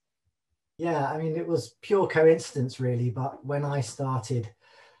 Yeah, I mean, it was pure coincidence, really. But when I started,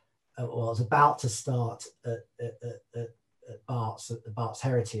 or I was about to start at Barts, at the Barts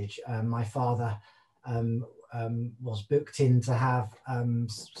Heritage, my father was booked in to have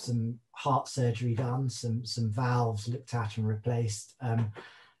some heart surgery done, some valves looked at and replaced,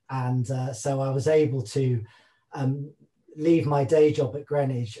 and so I was able to leave my day job at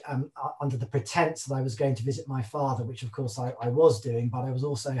Greenwich under the pretense that I was going to visit my father, which of course I was doing, but I was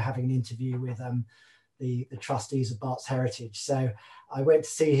also having an interview with the trustees of Barts Heritage. So I went to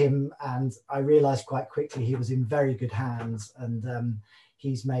see him and I realized quite quickly he was in very good hands, and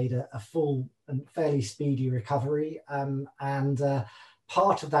he's made a full and fairly speedy recovery. And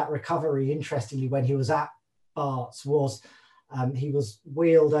part of that recovery, interestingly, when he was at Barts was he was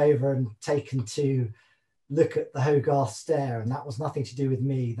wheeled over and taken to look at the Hogarth stair, and that was nothing to do with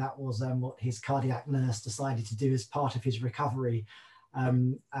me. That was what his cardiac nurse decided to do as part of his recovery.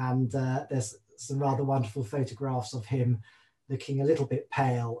 There's some rather wonderful photographs of him looking a little bit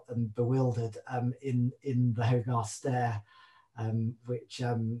pale and bewildered in the Hogarth stair, which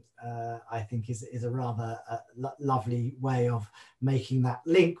I think is a rather lovely way of making that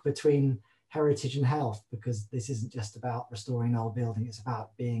link between heritage and health, because this isn't just about restoring an old building, it's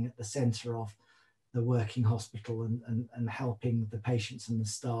about being at the centre of the working hospital and helping the patients and the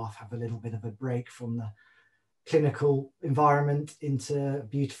staff have a little bit of a break from the clinical environment into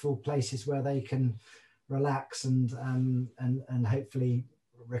beautiful places where they can relax and hopefully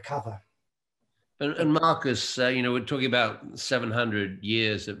recover. And Marcus, we're talking about 700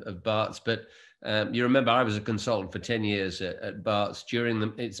 years of Barts, but you remember I was a consultant for 10 years at Barts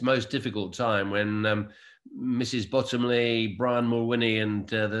during its most difficult time when Mrs. Bottomley, Brian Mulwiney, and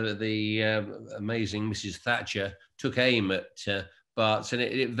the amazing Mrs. Thatcher took aim at Barts, and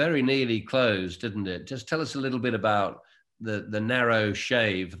it very nearly closed, didn't it? Just tell us a little bit about the narrow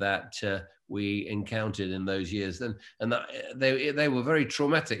shave that we encountered in those years, and that they were very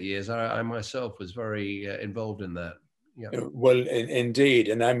traumatic years. I myself was very involved in that. Yeah. Well, indeed,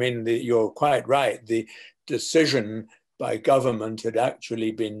 and I mean you're quite right. The decision by government had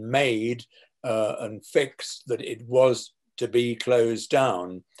actually been made and fixed that it was to be closed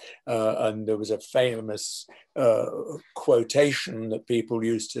down. And there was a famous quotation that people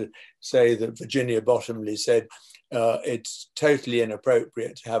used to say that Virginia Bottomley said, it's totally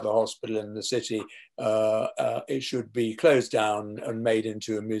inappropriate to have a hospital in the city. It should be closed down and made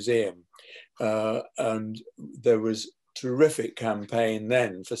into a museum. And there was terrific campaign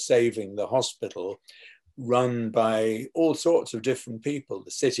then for saving the hospital, run by all sorts of different people.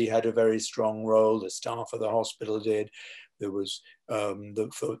 The city had a very strong role, the staff of the hospital did. There was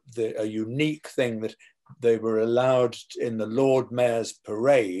a unique thing that they were allowed in the Lord Mayor's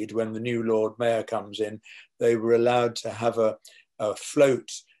parade. When the new Lord Mayor comes in, they were allowed to have a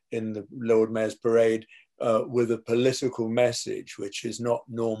float in the Lord Mayor's parade with a political message, which is not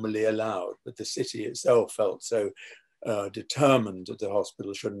normally allowed. But the city itself felt so determined that the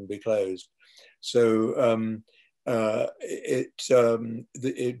hospital shouldn't be closed. So it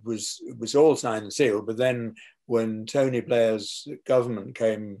was all signed and sealed. But then when Tony Blair's government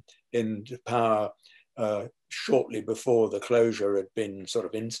came into power shortly before the closure had been sort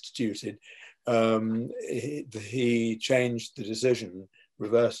of instituted, he changed the decision,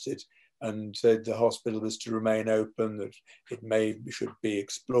 reversed it, and said the hospital was to remain open, that it should be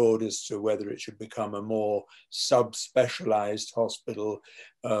explored as to whether it should become a more subspecialized hospital.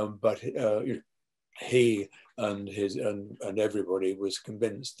 But he and everybody was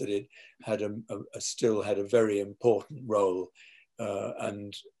convinced that it had still had a very important role,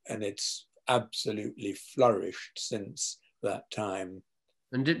 and it's absolutely flourished since that time.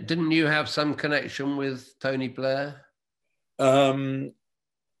 And didn't you have some connection with Tony Blair?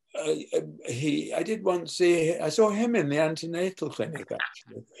 I did once see, I saw him in the antenatal clinic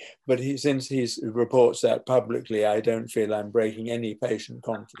actually, but since he reports that publicly, I don't feel I'm breaking any patient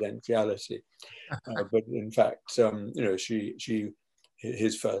confidentiality. But in fact, you know,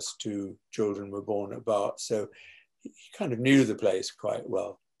 his first two children were born at Barts, so he kind of knew the place quite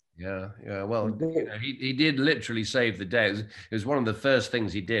well. Yeah, yeah. Well, you know, he did literally save the day. It was one of the first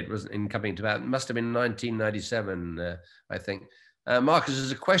things he did, wasn't in coming to about. It must have been 1997, I think. Marcus,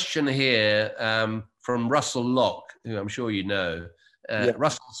 there's a question here from Russell Locke, who I'm sure you know. Yeah.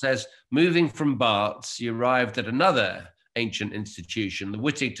 Russell says, moving from Barts, you arrived at another ancient institution, the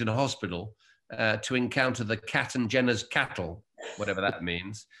Whittington Hospital, to encounter the cat and Jenner's cattle, whatever that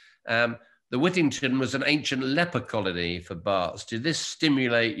means. The Whittington was an ancient leper colony for Barts. Did this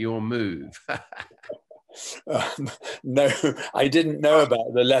stimulate your move? No, I didn't know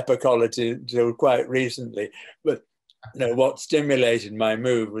about the leper colony until quite recently. But no, what stimulated my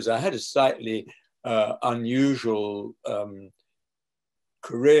move was I had a slightly unusual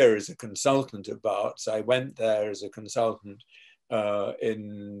career as a consultant at Barts. I went there as a consultant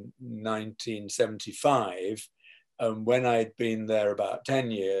in 1975. When I'd been there about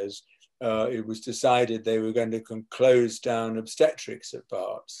 10 years, it was decided they were going to close down obstetrics at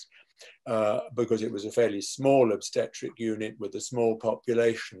Barts because it was a fairly small obstetric unit with a small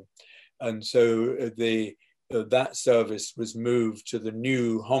population. And so that service was moved to the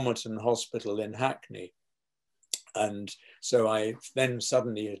new Homerton Hospital in Hackney. And so I then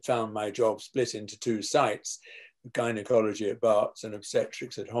suddenly had found my job split into two sites, gynecology at Barts and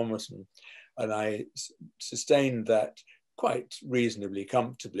obstetrics at Homerton. And I sustained that quite reasonably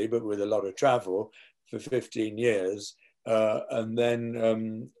comfortably, but with a lot of travel for 15 years. And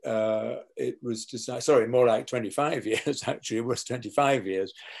then it was decided, sorry, more like 25 years, actually, it was 25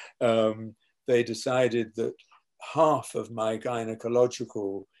 years. They decided that half of my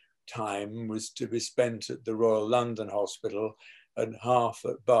gynecological time was to be spent at the Royal London Hospital and half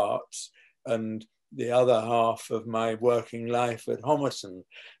at Barts, and the other half of my working life at Homerton.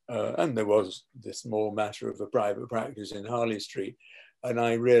 And there was the small matter of a private practice in Harley Street. And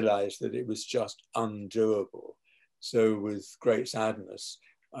I realized that it was just undoable. So with great sadness,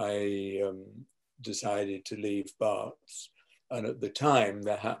 I decided to leave Barts. And at the time,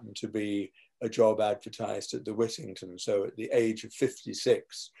 there happened to be a job advertised at the Whittington. So at the age of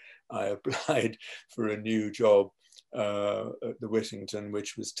 56, I applied for a new job at the Whittington,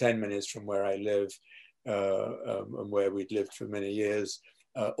 which was 10 minutes from where I live and where we'd lived for many years,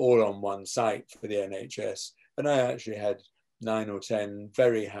 all on one site for the NHS. And I actually had 9 or 10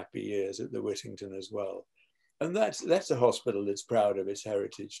 very happy years at the Whittington as well. And that's a hospital that's proud of its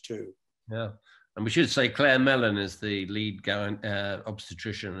heritage too. Yeah. And we should say Claire Mellon is the lead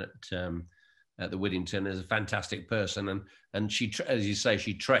obstetrician at the Whittington, is a fantastic person. And she, as you say,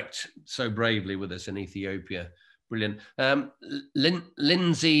 she trekked so bravely with us in Ethiopia. Brilliant.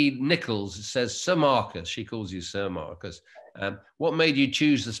 Lindsay Nichols says, Sir Marcus, she calls you Sir Marcus. What made you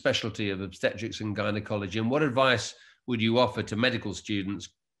choose the specialty of obstetrics and gynecology? And what advice would you offer to medical students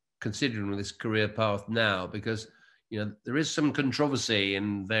considering this career path now? Because, you know, there is some controversy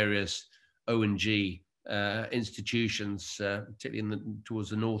in various O&G institutions, particularly towards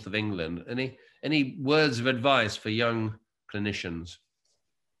the north of England. Any words of advice for young clinicians?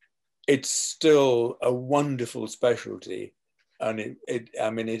 It's still a wonderful specialty, and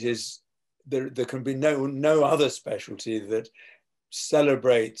I mean, it is. There can be no other specialty that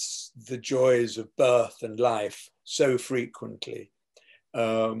celebrates the joys of birth and life so frequently.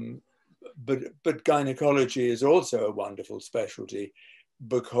 But gynecology is also a wonderful specialty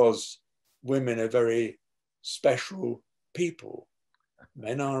because women are very special people.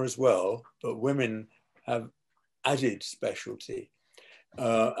 Men are as well, but women have added specialty.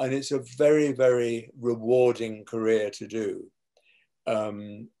 And it's a very, very rewarding career to do.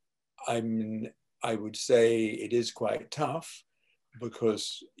 I mean, I would say it is quite tough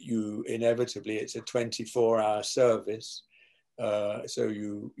because inevitably it's a 24-hour service. So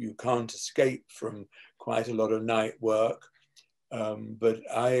you can't escape from quite a lot of night work. But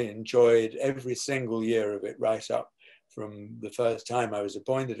I enjoyed every single year of it right up from the first time I was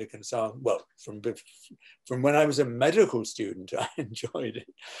appointed a consultant. Well, from when I was a medical student, I enjoyed it.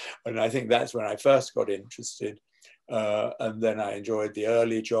 And I think that's when I first got interested. And then I enjoyed the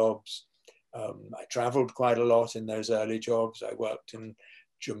early jobs. I traveled quite a lot in those early jobs. I worked in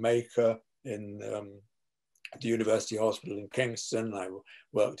Jamaica, in the University Hospital in Kingston. I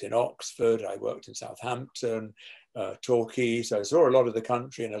worked in Oxford. I worked in Southampton, Torquay. So I saw a lot of the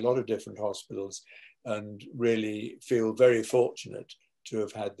country in a lot of different hospitals, and really feel very fortunate to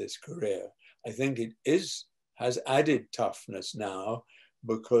have had this career. I think it has added toughness now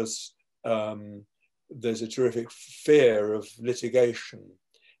because there's a terrific fear of litigation,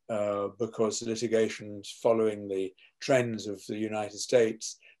 because litigations following the trends of the United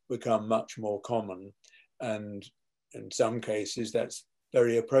States become much more common. And in some cases, that's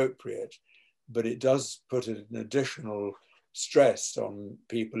very appropriate. But it does put an additional stress on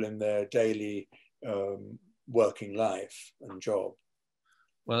people in their daily working life and job.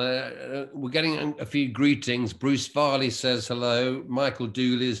 Well, we're getting a few greetings. Bruce Farley says hello. Michael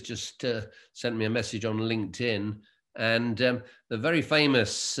Dooley's just sent me a message on LinkedIn. And the very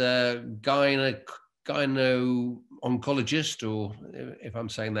famous gyno-oncologist, or if I'm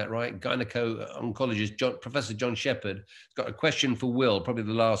saying that right, gyneco-oncologist, Professor John Shepherd, has got a question for Will, probably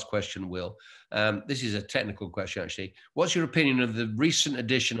the last question, Will. This is a technical question, actually. What's your opinion of the recent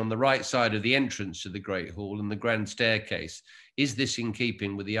addition on the right side of the entrance to the Great Hall and the grand staircase? Is this in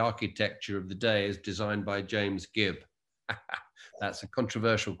keeping with the architecture of the day as designed by James Gibb? That's a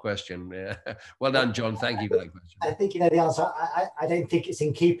controversial question. Yeah. Well done, John. Thank you for that question. I think you know the answer. I don't think it's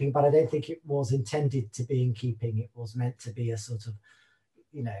in keeping, but I don't think it was intended to be in keeping. It was meant to be a sort of,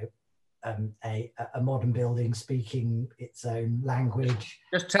 you know, a modern building speaking its own language.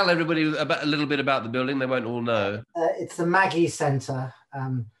 Just tell everybody a little bit about the building. They won't all know. It's the Maggie Center,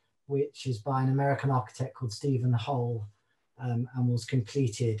 which is by an American architect called Stephen Hull. And was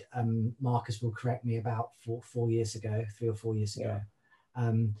completed, Marcus will correct me, about 4 years ago, 3 or 4 years ago.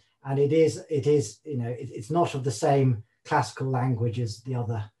 And it is, you know, it's not of the same classical language as the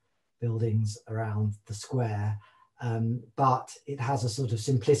other buildings around the square, but it has a sort of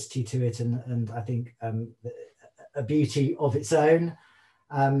simplicity to it, and I think a beauty of its own.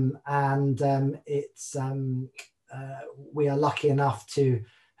 We are lucky enough to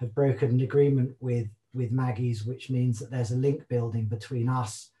have brokered an agreement with Maggie's, which means that there's a link building between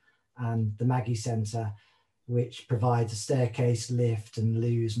us and the Maggie Centre, which provides a staircase, lift and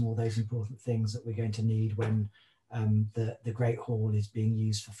loos and all those important things that we're going to need when the Great Hall is being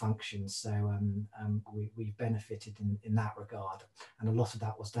used for functions. So we've benefited in that regard. And a lot of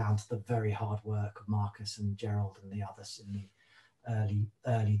that was down to the very hard work of Marcus and Gerald and the others in the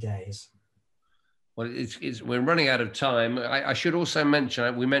early days. Well, we're running out of time. I should also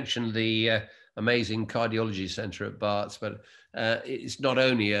mention, we mentioned the amazing cardiology centre at Barts, but it's not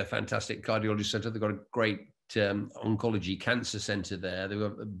only a fantastic cardiology centre, they've got a great oncology cancer centre there. They've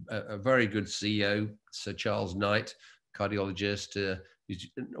got a very good CEO, Sir Charles Knight, cardiologist, who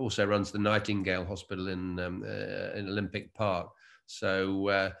also runs the Nightingale Hospital in Olympic Park.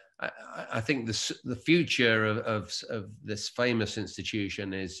 So I think the future of this famous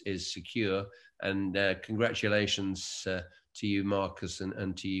institution is secure, and congratulations to you, Marcus,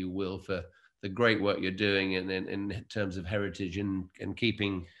 and to you, Will, for the great work you're doing in terms of heritage and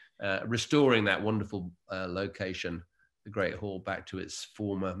keeping, restoring that wonderful location, the Great Hall, back to its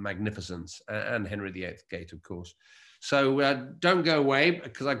former magnificence, and Henry VIII Gate, of course. So don't go away,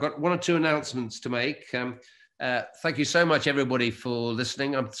 because I've got 1 or 2 announcements to make. Thank you so much, everybody, for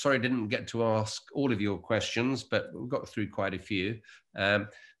listening. I'm sorry I didn't get to ask all of your questions, but we've got through quite a few.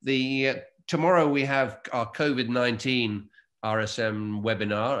 Tomorrow we have our COVID-19 RSM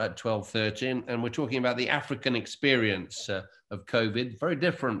webinar at 12:30, and we're talking about the African experience of COVID, very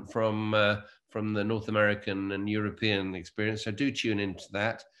different from the North American and European experience. So do tune into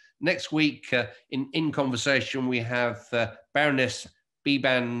that. Next week, in Conversation, we have Baroness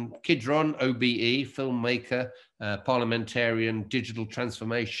Biban Kidron, OBE, filmmaker, parliamentarian, digital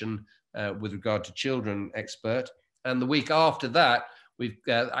transformation with regard to children expert. And the week after that, we've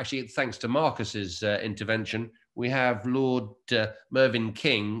actually, thanks to Marcus's intervention, we have Lord Mervyn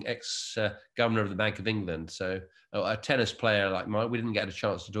King, ex-governor of the Bank of England. So a tennis player like Mike. We didn't get a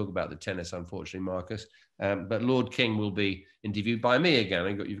chance to talk about the tennis, unfortunately, Marcus. But Lord King will be interviewed by me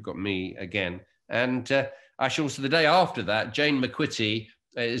again. You've got me again. And actually, also the day after that, Jane McQuitty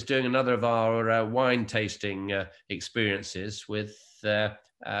is doing another of our wine tasting experiences with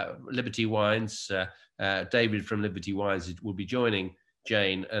Liberty Wines. David from Liberty Wines will be joining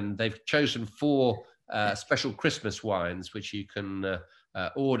Jane, and they've chosen 4 special Christmas wines, which you can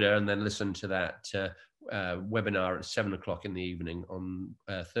order and then listen to that webinar at 7 o'clock in the evening on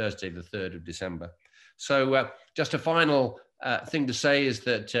Thursday, the 3rd of December. So just a final thing to say is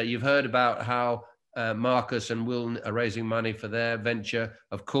that you've heard about how Marcus and Will are raising money for their venture.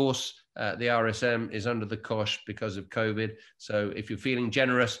 Of course, the RSM is under the cosh because of COVID. So if you're feeling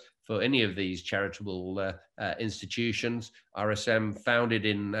generous for any of these charitable institutions, RSM, founded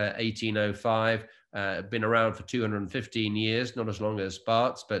in 1805, been around for 215 years, not as long as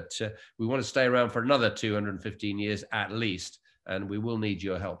Barts, but we want to stay around for another 215 years at least, and we will need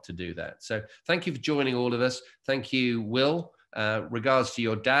your help to do that. So thank you for joining all of us. Thank you, Will. Regards to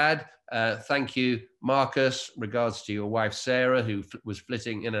your dad. Thank you, Marcus. Regards to your wife, Sarah, who was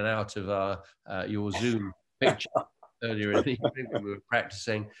flitting in and out of your Zoom picture earlier in the evening when we were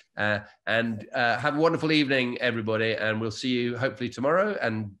practicing. And have a wonderful evening, everybody. And we'll see you hopefully tomorrow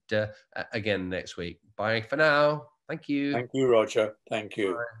and again next week. Bye for now. Thank you. Thank you, Roger. Thank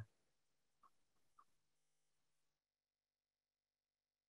you. Bye.